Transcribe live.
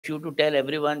You to tell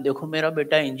everyone, देखो मेरा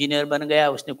बेटा इंजीनियर बन गया,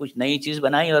 उसने कुछ नई चीज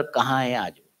बनाई और कहाँ है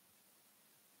आज,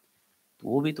 तो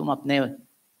वो भी तुम अपने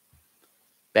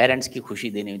पेरेंट्स की खुशी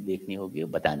देखनी होगी,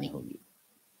 बतानी होगी।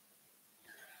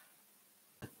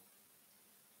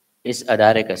 इस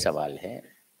अदारे का सवाल है,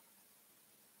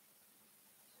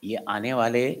 ये आने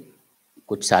वाले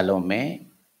कुछ सालों में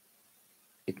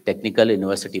एक टेक्निकल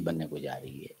यूनिवर्सिटी बनने को जा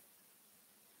रही है।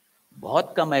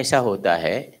 बहुत कम ऐसा होता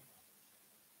है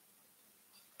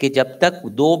कि जब तक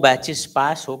 2 बैचेस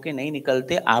पास होके नहीं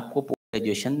निकलते आपको पोस्ट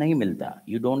ग्रेजुएशन नहीं मिलता।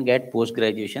 You don't get post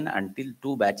graduation until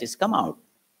 2 batches come out.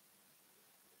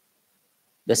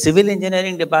 The civil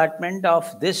engineering department of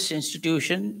this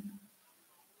institution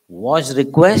was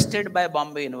requested by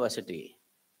Bombay University,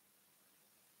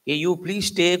 you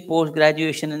please take post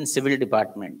graduation in civil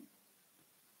department.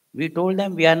 We told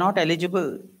them we are not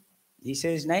eligible. He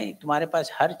says नहीं, तुम्हारे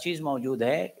पास हर चीज मौजूद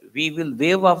है, we will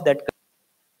waive off that.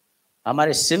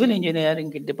 हमारे civil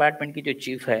engineering के department की जो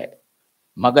chief है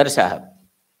मगर साहब,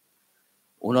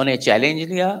 उन्होंने चैलेंज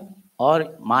लिया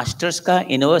और मास्टर्स का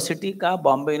यूनिवर्सिटी का,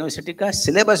 बॉम्बे यूनिवर्सिटी का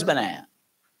सिलेबस बनाया,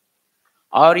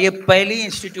 और ये पहली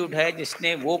इंस्टीट्यूट है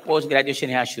जिसने वो पोस्ट ग्रेजुएशन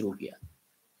यहाँ शुरू किया।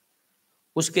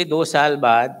 उसके 2 साल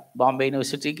बाद बॉम्बे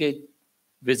यूनिवर्सिटी के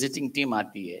विजिटिंग टीम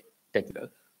आती है टेक्निकल,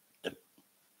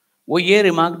 वो ये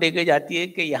रिमार्क देके जाती है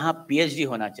कि यहाँ पीएचडी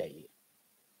होना चाहिए।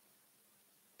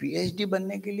 पीएचडी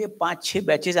बनने के लिए 5-6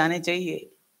 बैचेस आने चाहिए,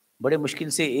 बड़े मुश्किल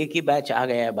से एक ही बैच आ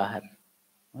गया है बाहर।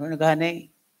 उन्होंने कहा नहीं,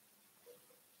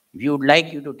 we would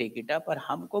like you to take it up, और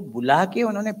हमको बुला के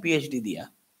उन्होंने पीएचडी दिया।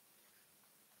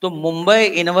 तो मुंबई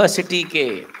यूनिवर्सिटी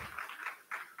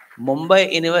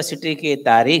के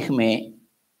तारीख में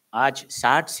आज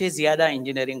 60 से ज़्यादा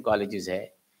इंजीनियरिंग कॉलेजेस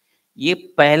है। ये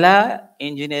पहला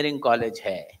इंजीनियरिंग कॉलेज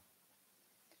है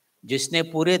जिसने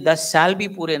पूरे 10 साल भी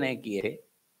पूरे नहीं किए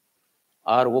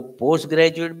और वो पोस्ट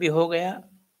ग्रेजुएट भी हो गया,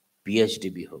 पीएचडी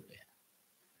भी हो गया।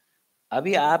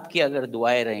 अभी आपकी अगर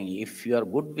दुआएं रहेंगी, if your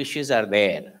good wishes are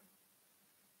there,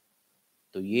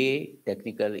 तो ये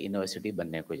टेक्निकल यूनिवर्सिटी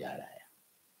बनने को जा रहा है।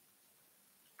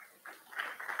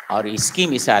 और इसकी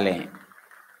मिसालें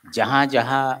जहाँ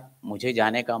जहाँ मुझे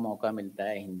जाने का मौका मिलता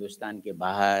है, हिंदुस्तान के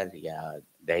बाहर या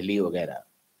दिल्ली वगैरह,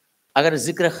 अगर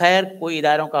जिक्र खैर कोई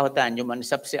इदारों का होता है, अंजुमन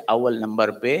सबसे अव्वल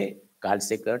नंबर पे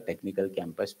कालसेकर टेक्निकल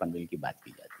कैंपस पनवेल की बात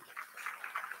की जाती है।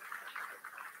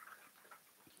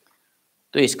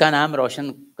 तो इसका नाम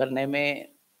रोशन करने में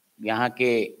यहाँ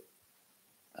के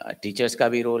टीचर्स का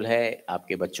भी रोल है,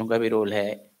 आपके बच्चों का भी रोल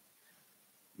है।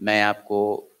 मैं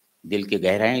आपको दिल की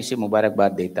गहराई से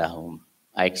मुबारकबाद देता हूँ।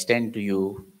 I extend to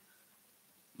you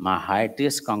my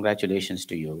heartiest congratulations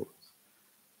to you.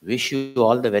 Wish you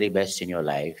all the very best in your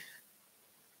life.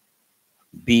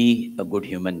 Be a good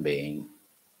human being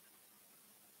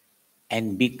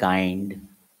and be kind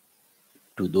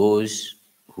to those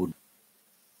who,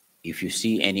 if you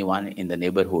see anyone in the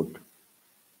neighborhood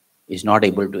is not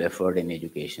able to afford any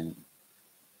education,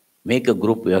 make a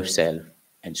group yourself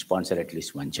and sponsor at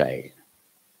least one child.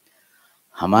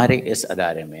 हमारे इस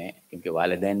अदारे में, क्योंकि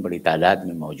वालिदैन बड़ी तादाद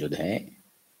में मौजूद हैं,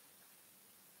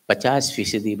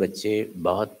 50% बच्चे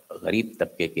बहुत गरीब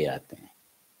तबके के आते हैं।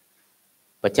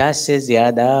 50 से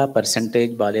ज़्यादा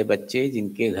परसेंटेज वाले बच्चे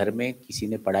जिनके घर में किसी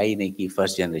ने पढ़ाई नहीं की,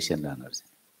 फर्स्ट जनरेशन लर्नर्स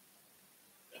हैं।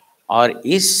 और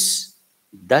इस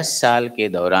 10 साल के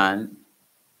दौरान,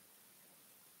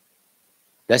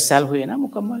 10 साल हुए ना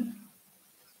मुकम्मल,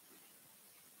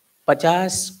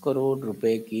 50 करोड़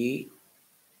रुपए की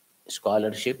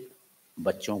स्कॉलरशिप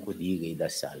बच्चों को दी गई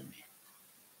 10 साल में।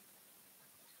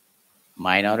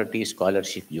 माइनॉरिटी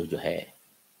स्कॉलरशिप जो है,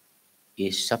 ये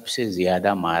सबसे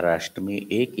ज़्यादा महाराष्ट्र में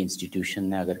एक इंस्टीट्यूशन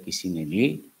ने अगर किसी ने ली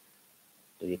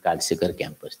तो ये कालसेकर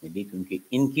कैंपस ने ली, क्योंकि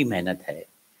इनकी मेहनत है।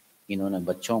 इन्होंने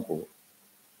बच्चों को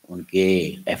उनके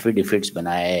एफिडेविट्स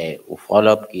बनाए, वो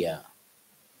फॉलोअप किया।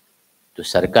 तो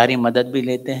सरकारी मदद भी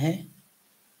लेते हैं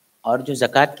और जो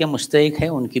ज़कात के मुस्तहिक हैं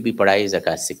उनकी भी पढ़ाई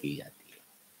ज़कात से की जाती है।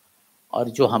 और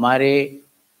जो हमारे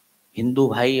हिंदू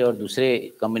भाई और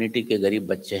दूसरे कम्युनिटी के गरीब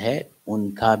बच्चे हैं,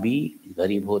 उनका भी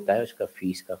गरीब होता है, उसका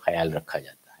फीस का ख्याल रखा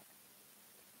जाता है।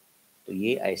 तो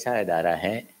ये ऐसा इदारा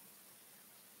है।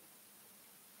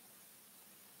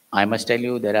 I must tell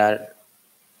you, there are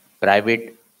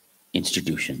private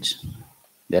institutions.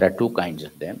 There are 2 kinds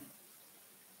of them.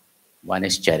 One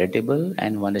is charitable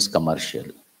and one is commercial.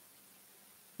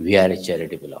 We are a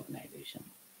charitable organization,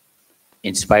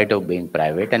 in spite of being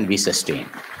private, and we sustain.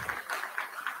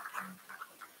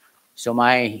 So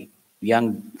my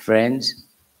young friends,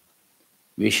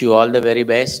 wish you all the very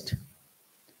best.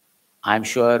 I'm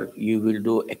sure you will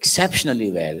do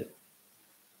exceptionally well.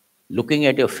 Looking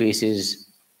at your faces,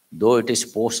 though it is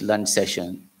post-lunch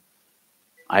session,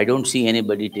 I don't see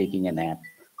anybody taking a nap,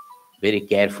 very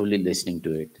carefully listening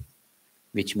to it,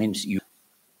 which means you.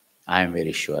 I am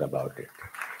very sure about it.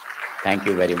 Thank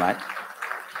you very much.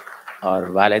 और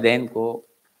वालिदैन को,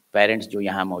 parents जो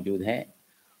यहाँ मौजूद हैं,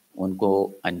 उनको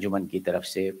अंजुमन की तरफ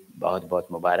से बहुत बहुत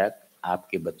मुबारक।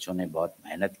 आपके बच्चों ने बहुत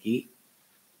मेहनत की,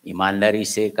 ईमानदारी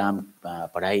से काम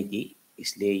पढ़ाई की,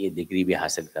 इसलिए ये डिग्री भी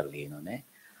हासिल कर ली इन्होंने।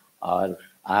 और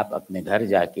आप अपने घर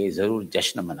जाके ज़रूर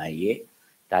जश्न मनाइए,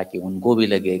 ताकि उनको भी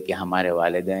लगे कि हमारे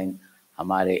वालिदैन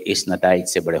हमारे इस नताइज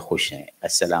से बड़े खुश हैं।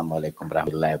 अस्सलाम वालेकुम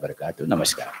रहमतुल्लाहि व बरकातहू।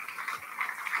 नमस्कार।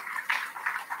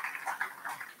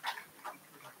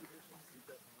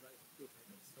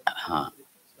 हाँ,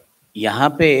 यहाँ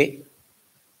पे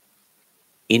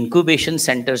इंक्यूबेशन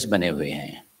सेंटर्स बने हुए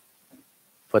हैं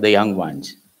for the young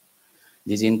ones.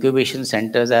 This incubation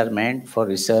centres are meant for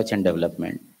research and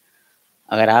development.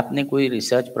 अगर आपने कोई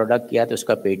रिसर्च प्रोडक्ट किया तो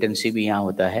उसका पेटेंसी भी यहाँ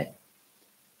होता है।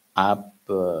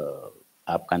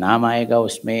 आपका नाम आएगा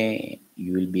उसमें,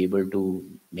 you will be able to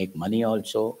make money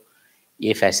also.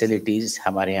 ये फैसिलिटीज़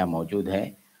हमारे यहाँ मौजूद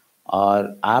हैं,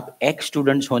 और आप एक्स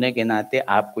स्टूडेंट्स होने के नाते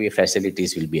आपको ये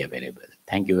facilities will be available.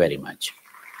 Thank you very much.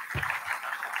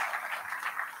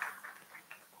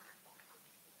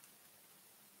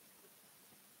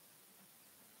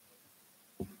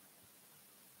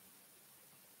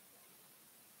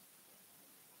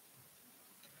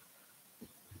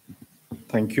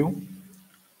 Thank you.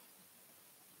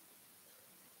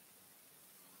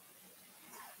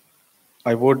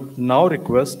 I would now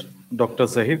request Dr.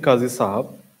 Zahir Qazi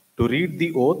Sahab to read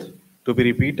the oath to be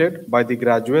repeated by the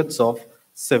graduates of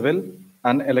Civil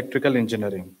and Electrical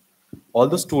Engineering. All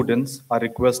the students are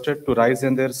requested to rise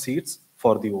in their seats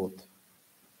for the oath.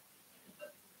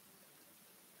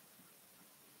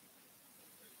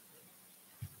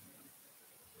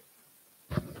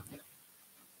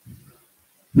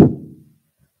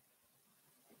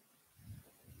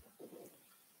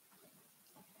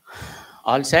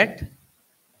 All set?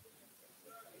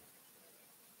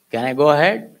 Can I go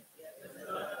ahead?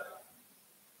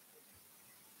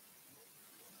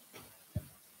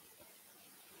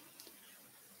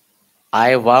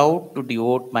 I vow to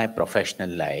devote my professional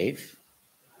life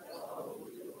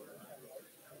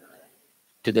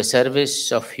to the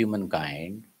service of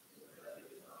humankind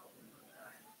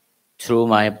through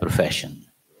my profession.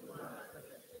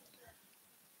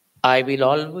 I will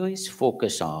always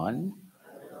focus on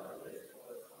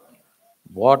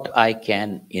what I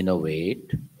can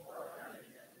innovate,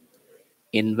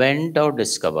 invent or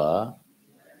discover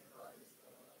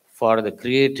for the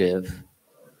creative,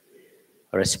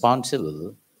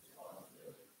 responsible,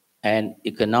 and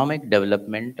economic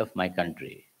development of my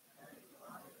country.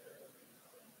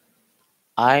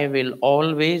 I will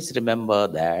always remember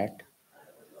that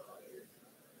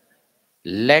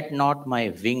let not my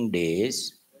wing days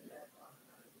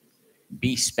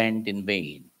be spent in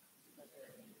vain.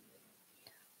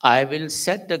 I will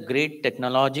set a great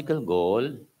technological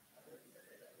goal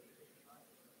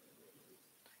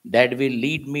that will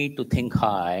lead me to think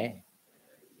high,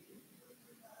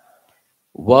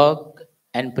 work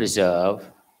and preserve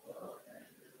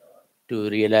to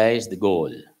realize the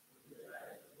goal.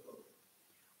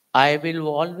 I will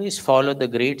always follow the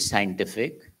great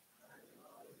scientific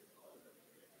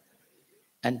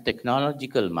and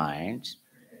technological minds,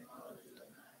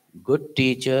 good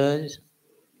teachers,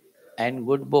 and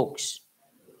good books.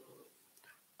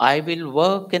 I will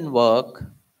work and work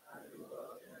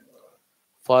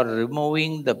for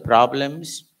removing the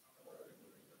problems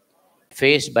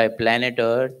faced by planet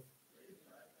Earth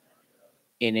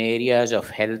in areas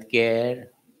of healthcare,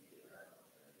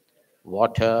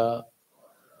 water,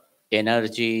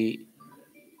 energy,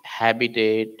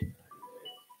 habitat,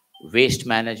 waste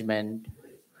management,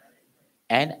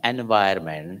 and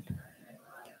environment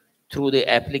through the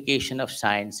application of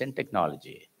science and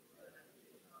technology.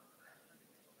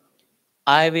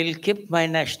 I will keep my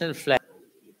national flag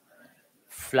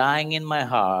flying in my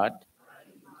heart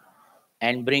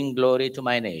and bring glory to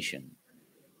my nation.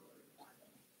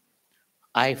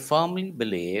 I firmly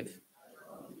believe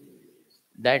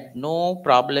that no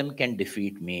problem can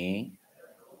defeat me.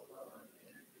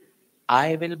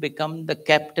 I will become the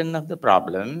captain of the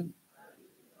problem,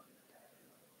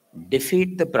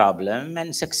 defeat the problem,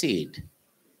 and succeed.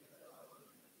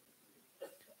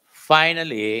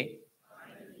 Finally,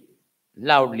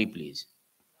 loudly please,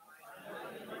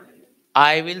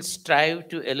 I will strive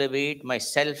to elevate my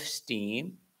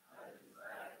self-esteem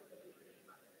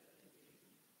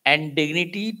and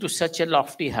dignity to such a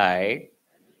lofty height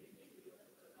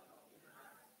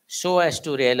so as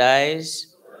to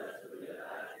realize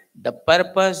the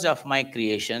purpose of my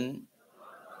creation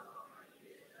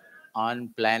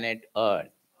on planet Earth.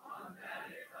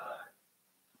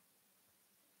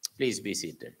 Please be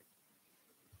seated.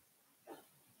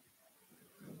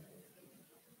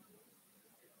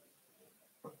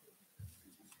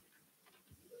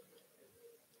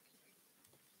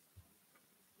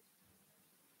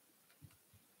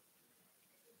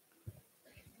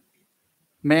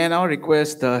 May I now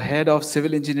request the head of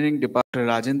Civil Engineering Department,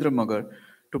 Rajendra Magar,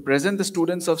 to present the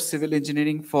students of Civil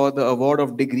Engineering for the award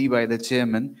of degree by the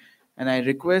chairman, and I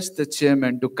request the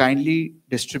chairman to kindly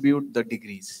distribute the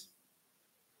degrees.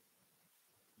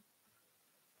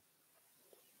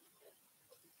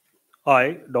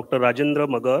 I, Dr. Rajendra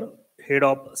Magar, Head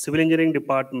of Civil Engineering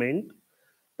Department,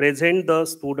 present the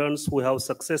students who have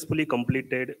successfully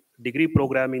completed degree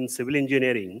program in Civil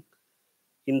Engineering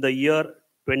in the year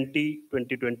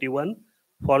 2021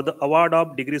 for the award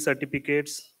of degree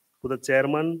certificates to the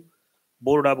Chairman,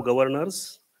 Board of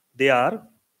Governors. They are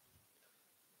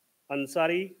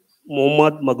Ansari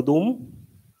Mohammad Magdoom,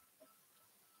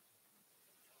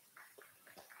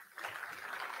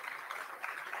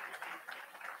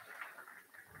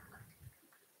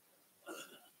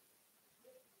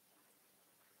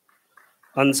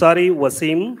 Ansari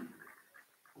Wasim,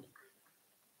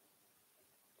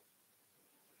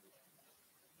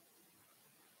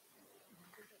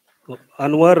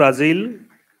 Anwar Razil,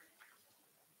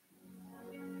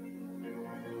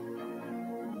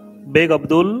 Beg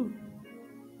Abdul,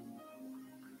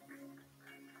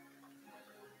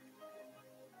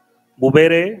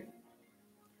 Bubere,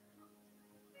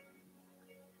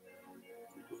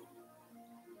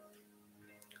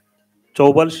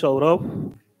 Chaubal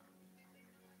Shaurav,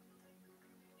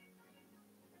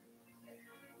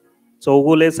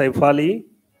 Chaugule Saifali,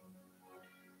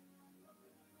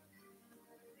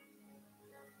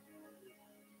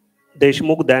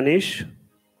 Deshmukh Danish,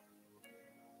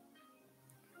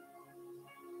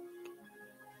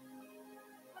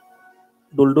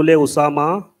 Duldule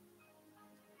Usama,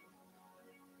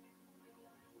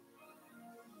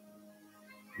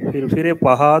 Firfire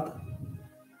Fahad,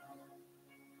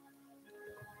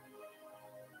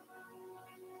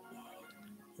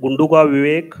 Gunduga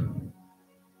Vivek,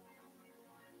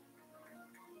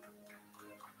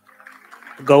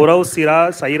 Gaurav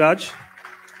Sairaj,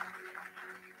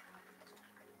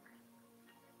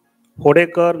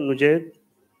 Hodekar Nujed,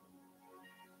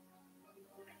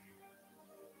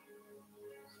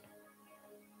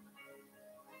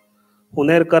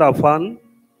 Hunerkar Afan,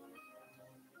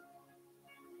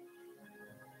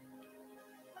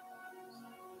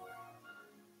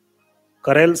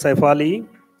 Karel Saifali,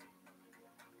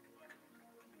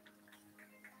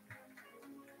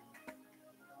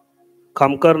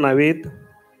 Kamkar Navid,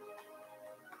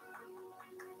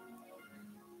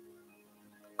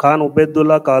 Khan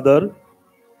Ubaidullah Kader,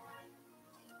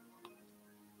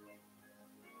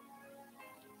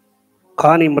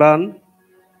 Khan Imran,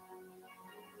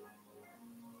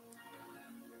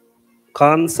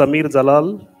 Khan Samir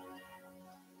Jalal,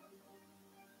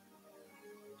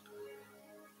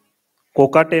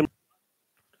 Kokate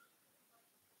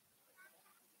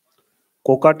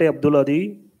Abdul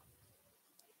Adi,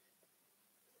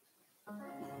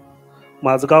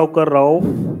 Mazgaonkar Rauf,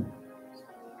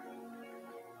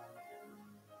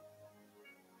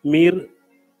 Mir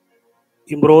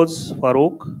Imroz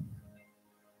Farooq,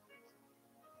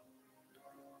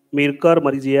 Mirkar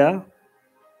Marizia,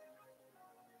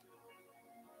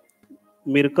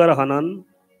 Mirkar Hanan,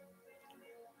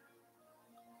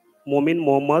 Momin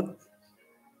Mohammad,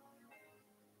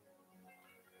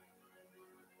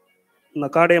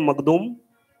 Nakade Magdum,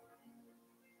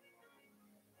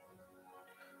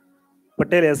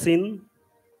 Patel Yasin,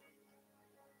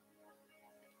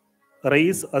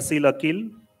 Rais Asil Akil,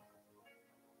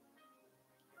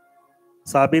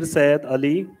 Sabir Syed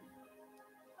Ali,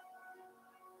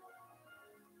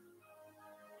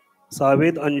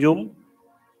 Saved Anjum,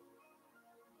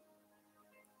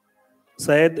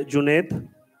 Syed Junaid,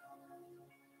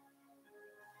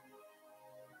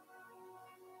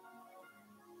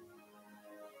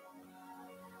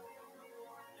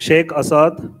 Sheikh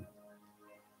Asad,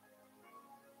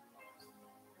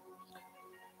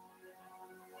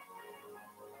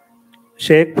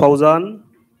 Sheikh Fauzan,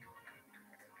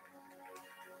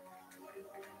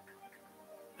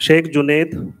 Sheikh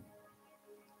Junaid,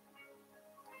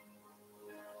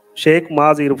 Sheikh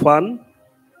Maz Irfan,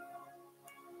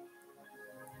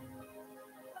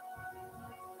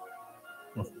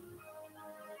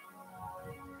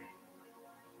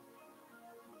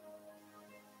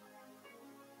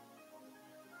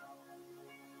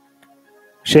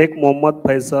 Sheikh Mohammad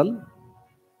Faisal,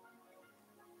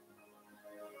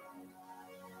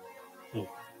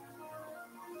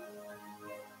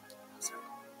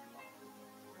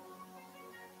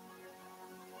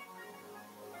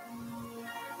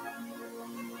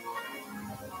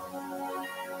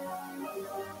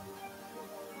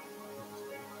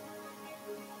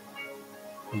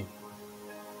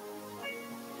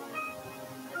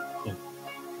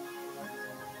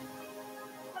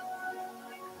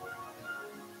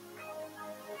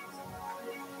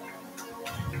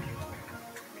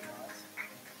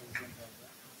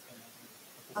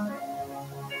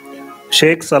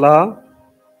 Sheikh सलाह,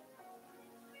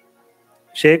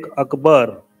 शेख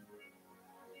अकबर,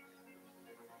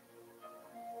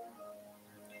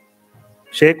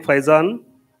 शेख फैजान,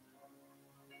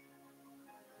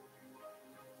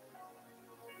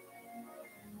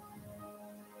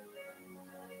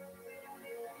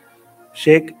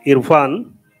 शेख इरफान,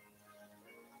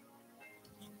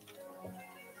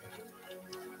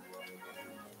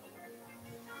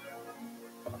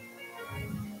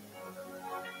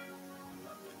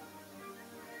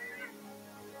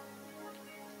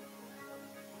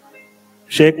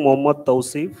 शेख मोहम्मद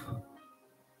तौसीफ,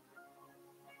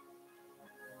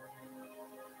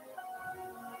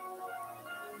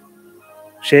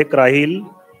 शेख राहिल,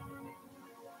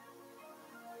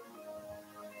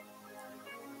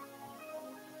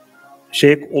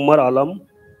 शेख उमर आलम,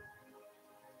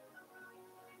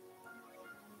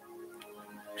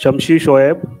 शमशी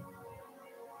शोएब,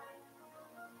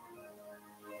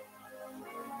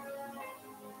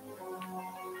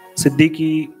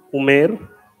 सिद्दीकी उमेर,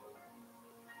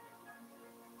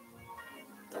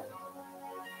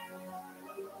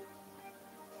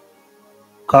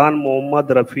 खान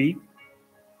मोहम्मद रफ़ी,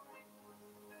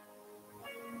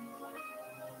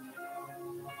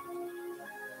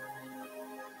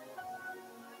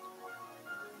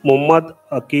 मोहम्मद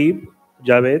अकीब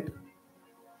जावेद,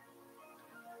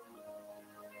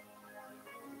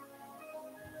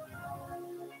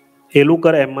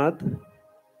 एलूकर अहमद,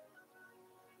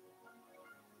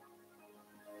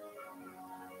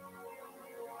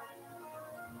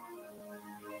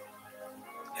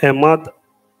 अहमद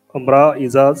अमरा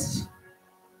इजाज,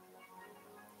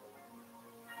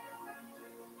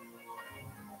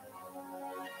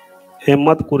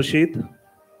 अहमद खुर्शीद,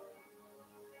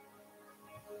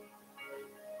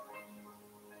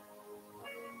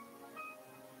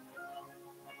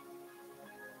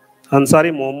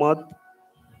 अंसारी मोहम्मद,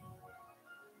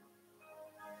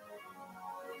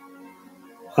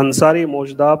 अंसारी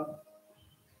मोजदाब,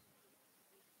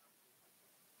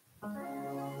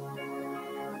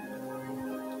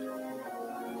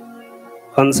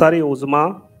 अंसारी उज़मा,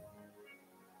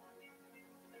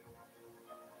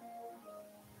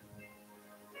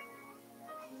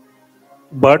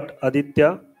 भट्ट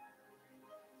आदित्य,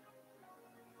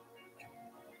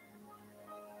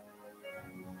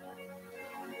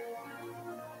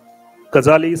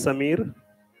 गजाली समीर,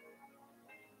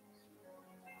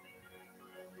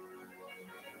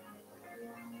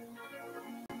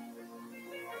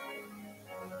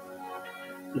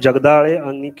 जगदाळे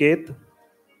अनिकेत,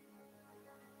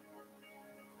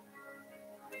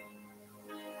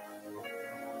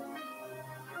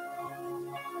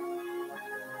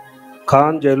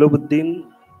 खान जैलुबुद्दीन,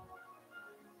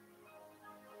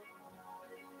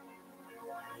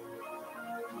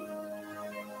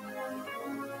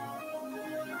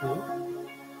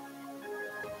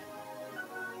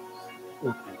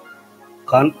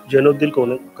 खान जैनुद्दीन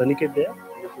कौन कनिकेत दिया?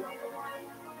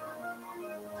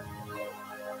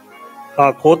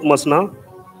 हाँ, खोत मसना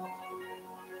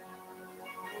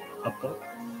आपका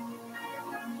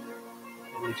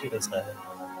नीचे कैसा है?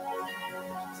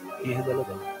 ये है दोनों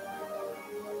का।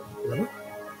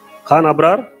 खान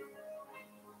अबरार,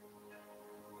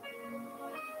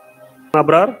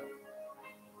 अबरार,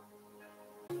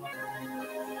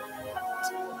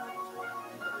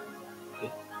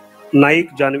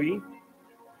 नाइक जानवी,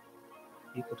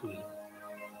 ये कथू है?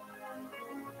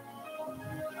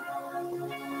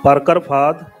 पारकर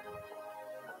फाद,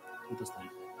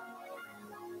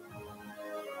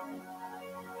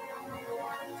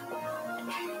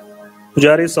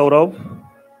 पुजारी सौरभ,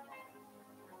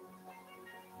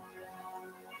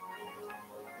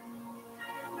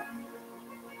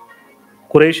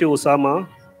 कुरैशी उसामा,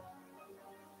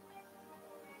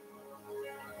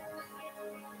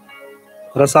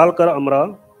 रसालकर अमरा,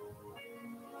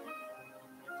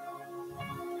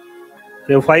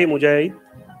 रिफाई मुजाहिद,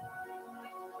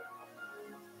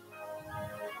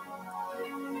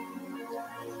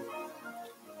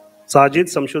 साजिद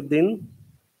शमशुद्दीन,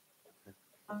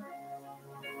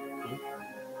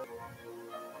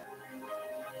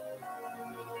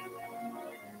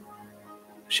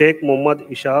 शेख मोहम्मद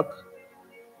इशाक,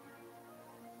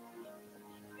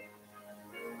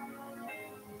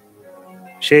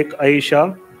 शेख आयशा,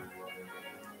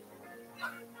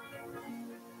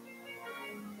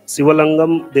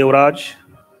 शिवलंगम देवराज,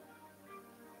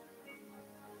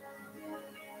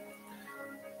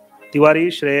 तिवारी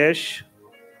श्रेयश,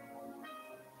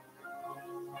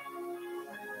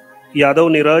 यादव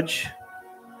नीरज,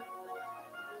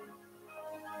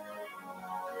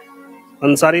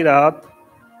 अंसारी राहत,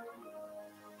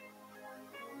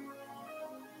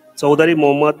 चौधरी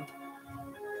मोहम्मद,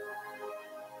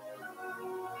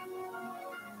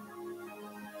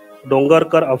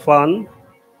 डोंगरकर अफान,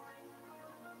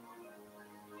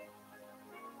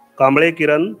 कांबळे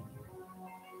किरण,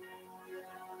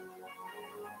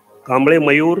 कांबळे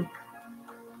मयूर,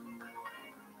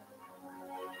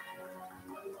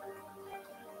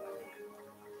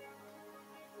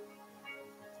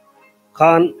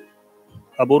 खान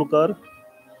अबुरकर,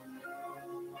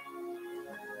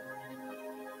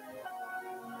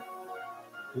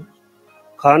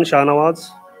 खान शाहनवाज,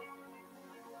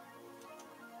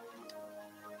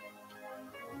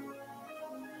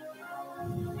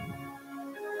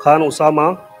 खान उसामा,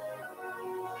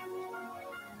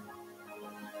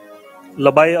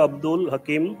 लबाई अब्दुल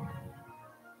हकीम,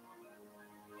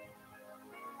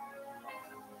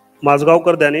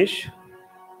 माझगावकर दॅनिश,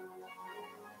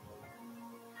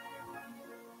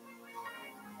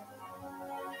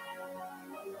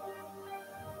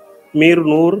 मीर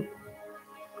नूर,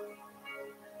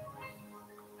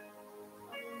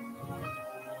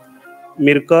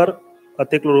 मिरकर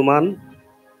अतिकुर रहमान,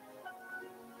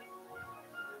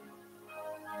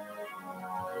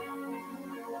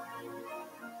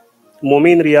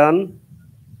 मोमीन रियान,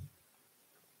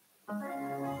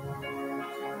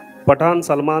 पठान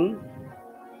सलमान,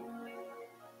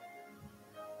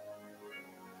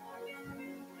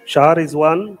 शाह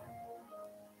रिजवान,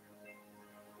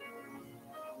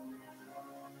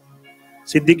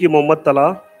 सिद्दीकी मोहम्मद तला,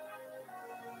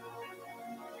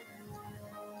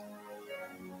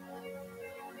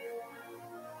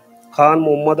 खान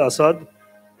मोहम्मद असद,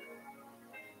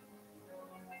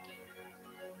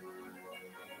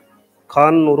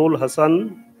 खान नूरुल हसन,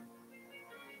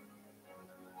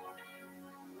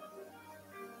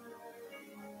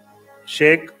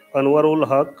 शेख अनवरुल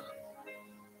हक,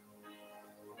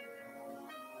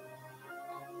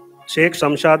 Sheikh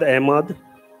Shamshad Ahmad,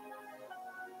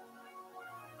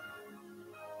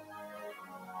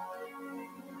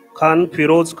 Khan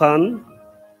Firoz Khan,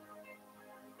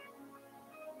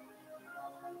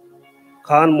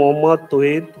 Khan Mohammad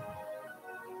Tawheed,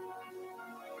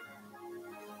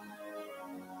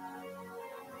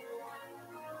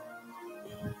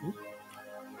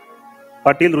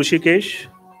 Patil Rishikesh,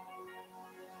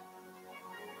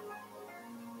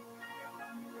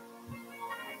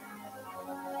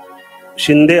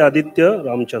 Shinde Aditya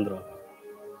Ramchandra.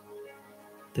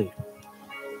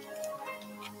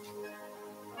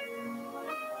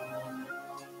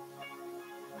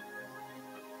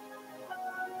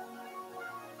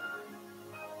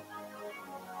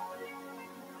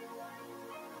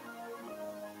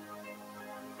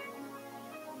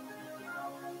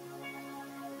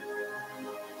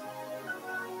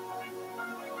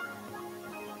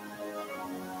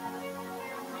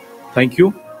 Thank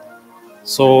you.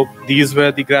 So these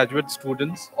were the graduate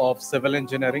students of Civil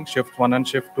Engineering Shift 1 and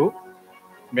Shift 2.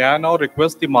 May I now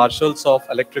request the marshals of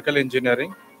Electrical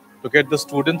Engineering to get the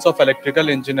students of Electrical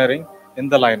Engineering in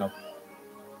the lineup.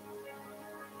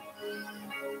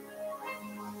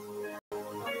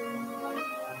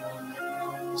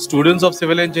 Students of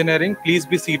Civil Engineering, please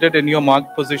be seated in your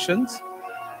marked positions.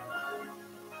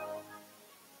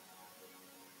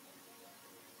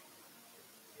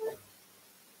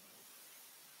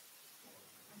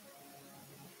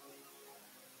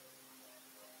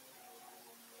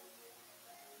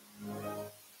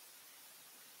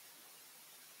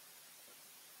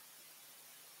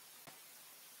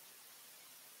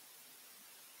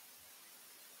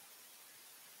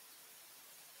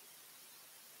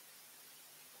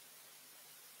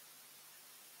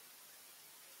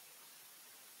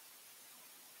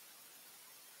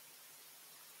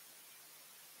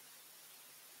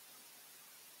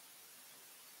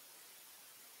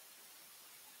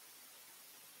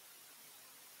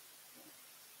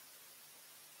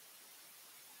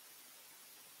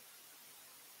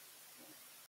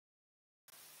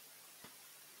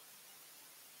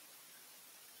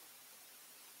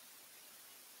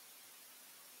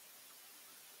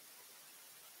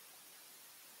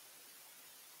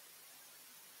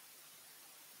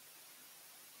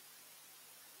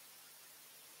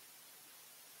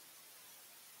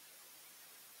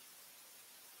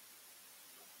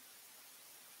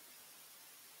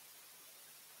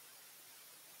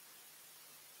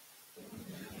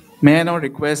 May I now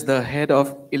request the head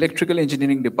of Electrical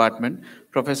Engineering Department,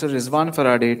 Professor Rizwan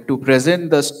Farade, to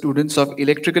present the students of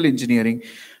Electrical Engineering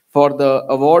for the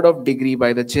award of degree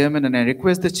by the chairman, and I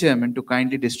request the chairman to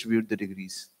kindly distribute the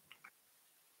degrees.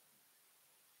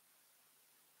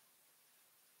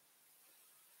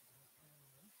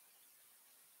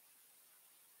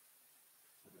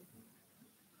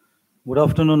 Good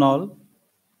afternoon all.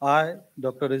 I,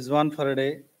 Dr. Rizwan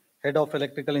Faraday, Head of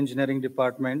Electrical Engineering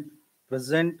Department,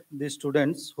 present the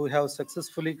students who have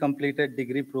successfully completed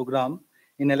degree program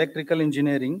in electrical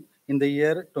engineering in the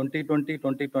year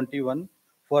 2020-2021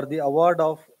 for the award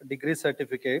of degree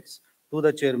certificates to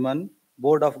the Chairman,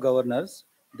 Board of Governors.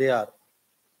 They are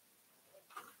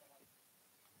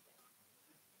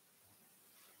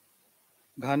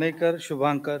Ghanekar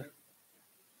Shubhankar,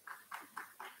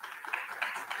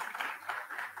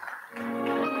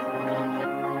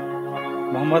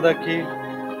 Muhammad Akil,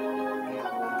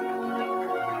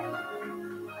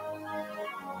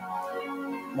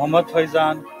 Muhammad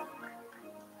Faizan,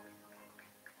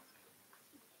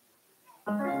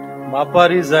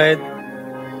 Mapari Zaid,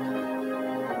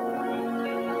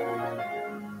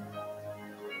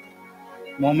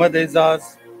 Muhammad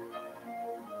Aizaz,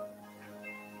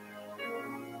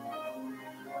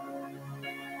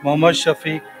 Muhammad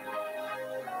Shafiq,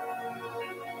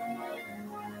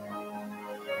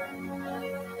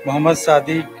 Muhammad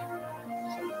Sadiq,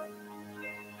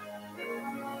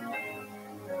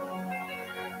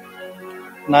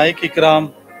 Naik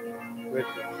Ikram,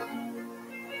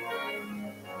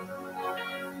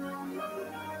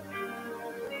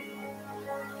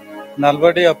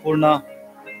 Nalwade Apurna,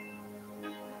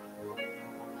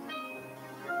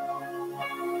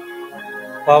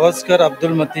 Pavaskar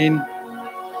Abdul Mateen,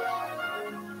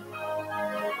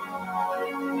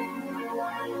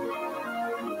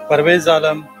 Parvez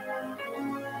Alam,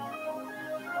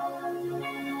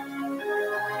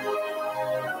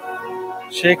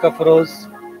 Sheikh Afroz,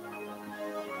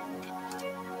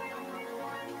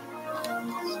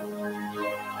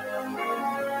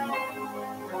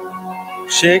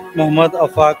 Sheikh Muhammad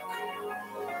Afaq,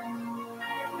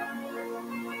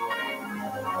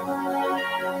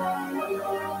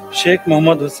 Sheikh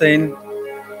Muhammad Hussain,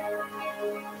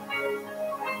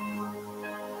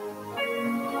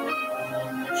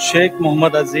 Sheikh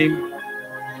Muhammad Azim,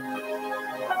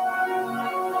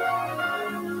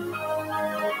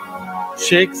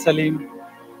 Sheikh Salim,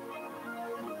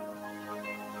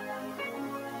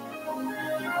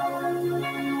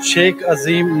 Sheikh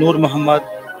Azim Nur Muhammad,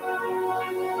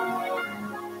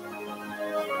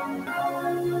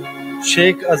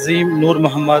 Sheikh Azim Nur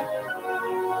Muhammad,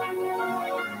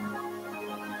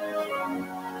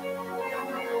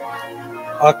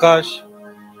 Akash,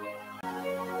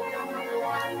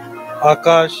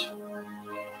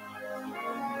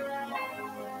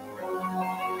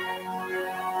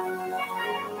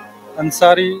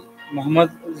 Ansari Muhammad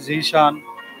Zishan,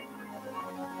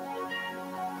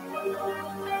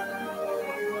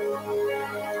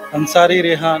 Ansari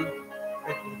Rehan,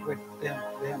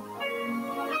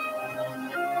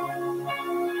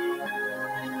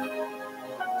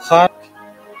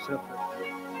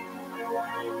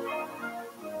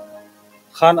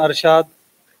 Khan Arshad,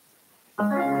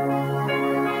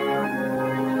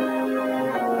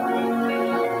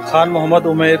 Khan Muhammad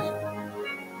Umair,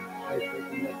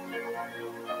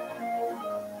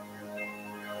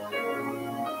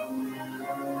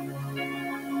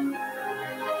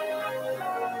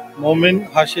 Momin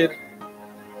Hashir,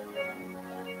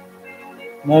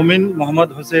 Momin Muhammad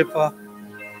Husefa,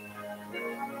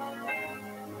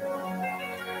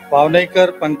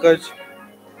 Pavnaikar Pankaj,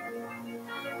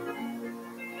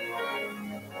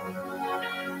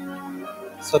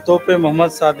 Satope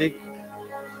Muhammad Sadiq,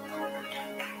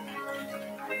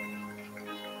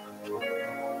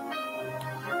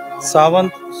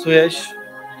 Savant Suyesh,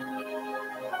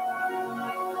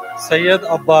 Sayyid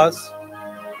Abbas,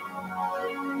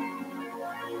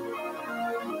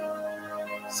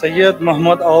 Sayyid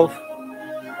Muhammad Auf,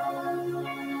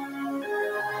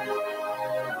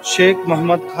 Sheikh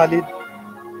Muhammad Khalid,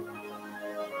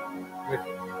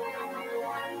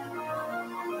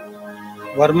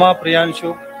 Verma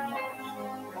Priyanshu,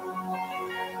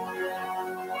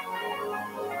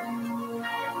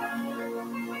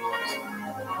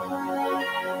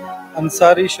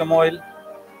 Ansari Shamoil,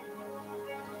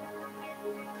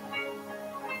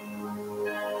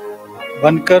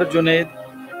 Bankar Junaid,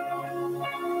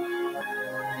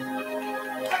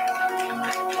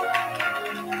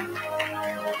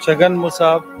 Chagan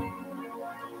Musab,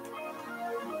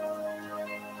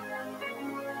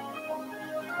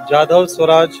 Jadhav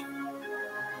Swaraj,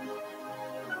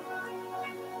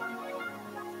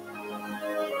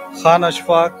 Khan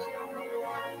Ashfaq,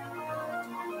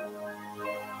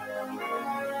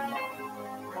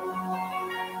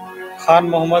 Khan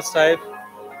Muhammad Saif,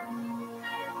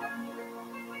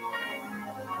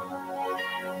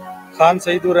 Khan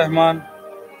Saidur Rahman,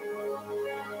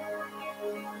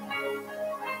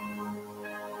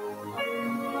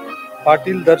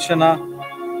 Patil Darshana,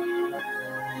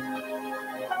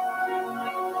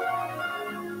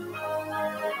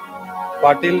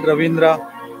 Patil Ravindra,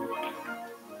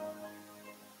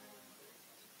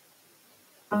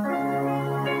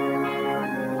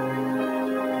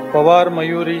 Pawar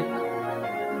Mayuri,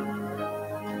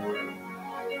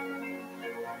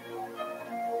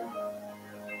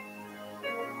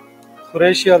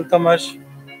 Qureshi Altamash,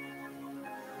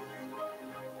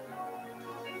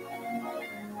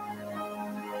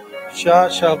 Shah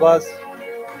Shahbaz,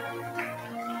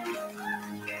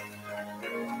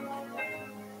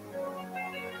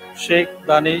 Sheikh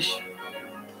Danish,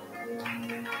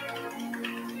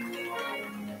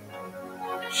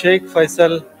 Sheikh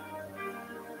Faisal,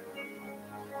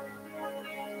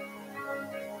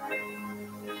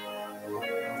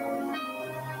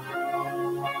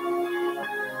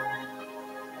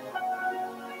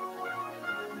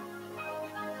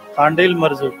 Kandil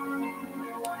Marzook.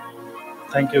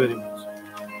 Thank you very much.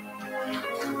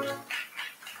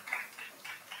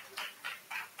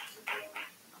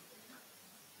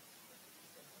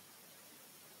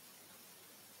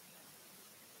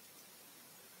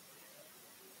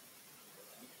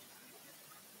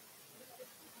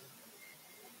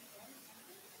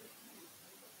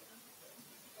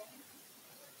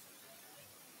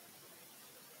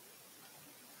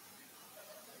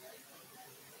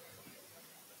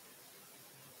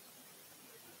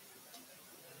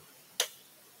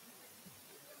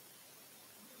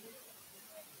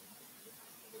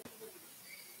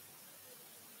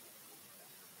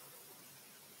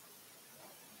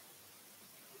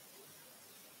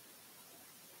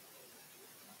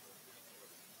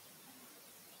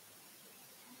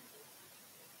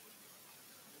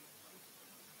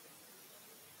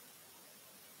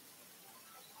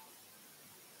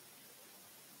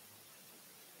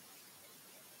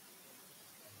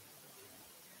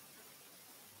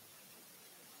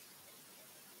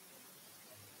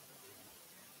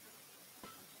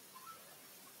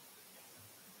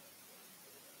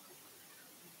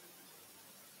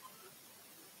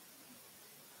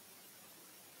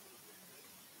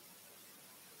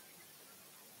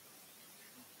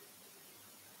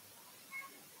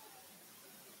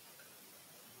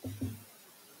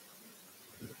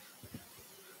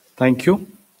 Thank you.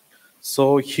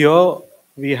 So here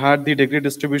we had the degree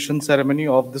distribution ceremony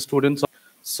of the students.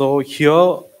 So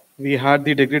here we had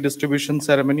the degree distribution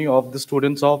ceremony of the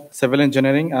students of civil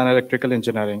engineering and electrical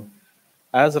engineering.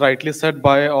 As rightly said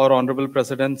by our honorable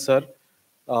president, sir,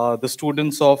 the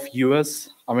students of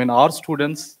US, our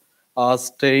students are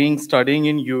studying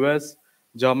in US,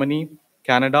 Germany,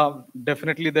 Canada.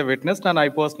 Definitely they witnessed, and I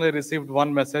personally received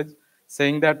one message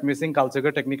saying that missing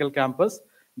Kalsagar Technical Campus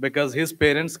because his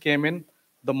parents came in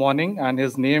the morning and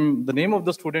the name of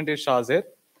the student is Shazir,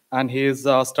 and he is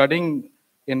studying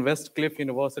in West Cliff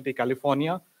University,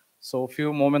 California. So a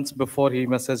few moments before he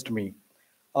messaged me.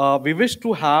 We wish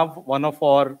to have one of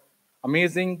our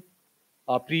amazing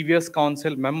previous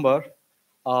council member,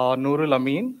 Nurul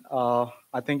Amin.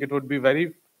 I think it would be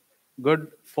very good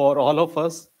for all of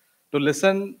us to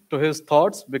listen to his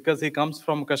thoughts because he comes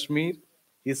from Kashmir.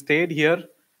 He stayed here,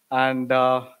 and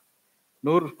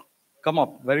Noor, come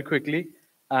up very quickly,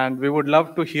 and we would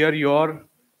love to hear your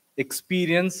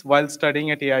experience while studying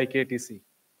at AIKTC.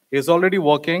 He is already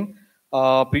working.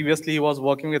 Previously, he was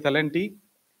working with L&T,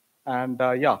 and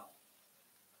yeah,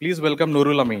 please welcome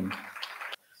Nurul Amin.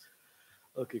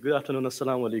 Okay, good afternoon.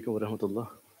 Assalamu alaikum wa rahmatullah.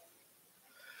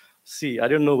 See, I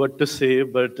don't know what to say,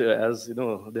 but as you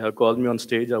know, they have called me on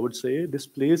stage, I would say this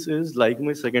place is like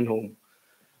my second home.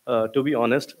 To be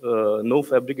honest, no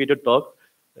fabricated talk.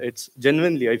 It's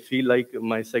genuinely, I feel like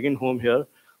my second home here.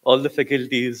 All the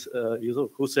faculties,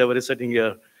 whosoever is sitting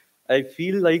here, I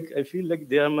feel like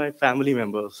they are my family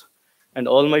members, and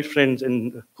all my friends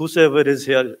and whosoever is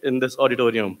here in this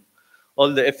auditorium,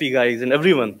 all the FE guys and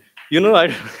everyone.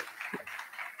 I.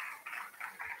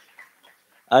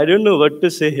 I don't know what to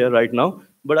say here right now,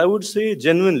 but I would say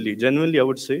genuinely, I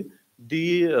would say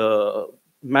the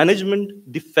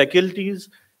management, the faculties,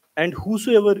 and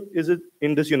whosoever is it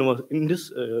in this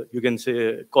you can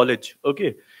say college,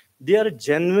 okay, they are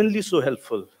genuinely so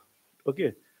helpful,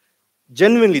 okay,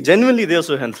 genuinely they are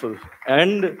so helpful,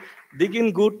 and they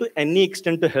can go to any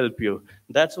extent to help you.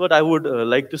 That's what I would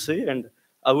like to say, and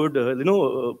I would,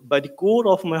 by the core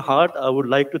of my heart, I would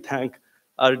like to thank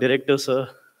our director, sir,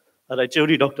 our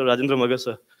HOD, Dr. Rajendra Magar,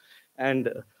 sir, and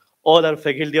all our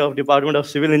faculty of Department of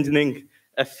Civil Engineering,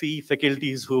 FE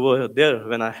faculties who were there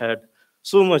when I had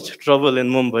so much trouble in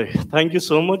Mumbai. Thank you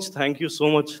so much. Thank you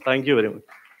so much. Thank you very much.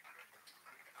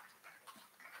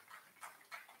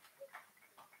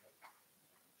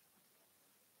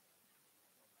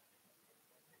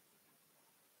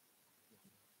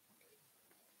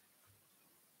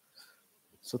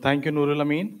 So thank you, Nurul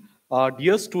Amin.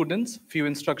 Dear students, few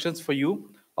instructions for you.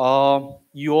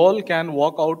 You all can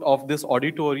walk out of this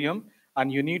auditorium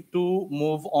and you need to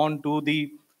move on to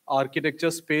the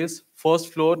architecture space,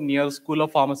 first floor near School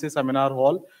of Pharmacy Seminar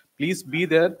Hall. Please be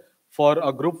there for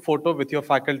a group photo with your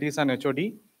faculties and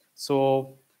HOD.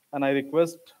 So, and I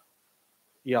request,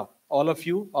 yeah, all of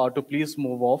you to please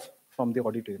move off from the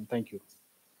auditorium. Thank you.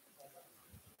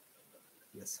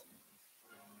 Yes.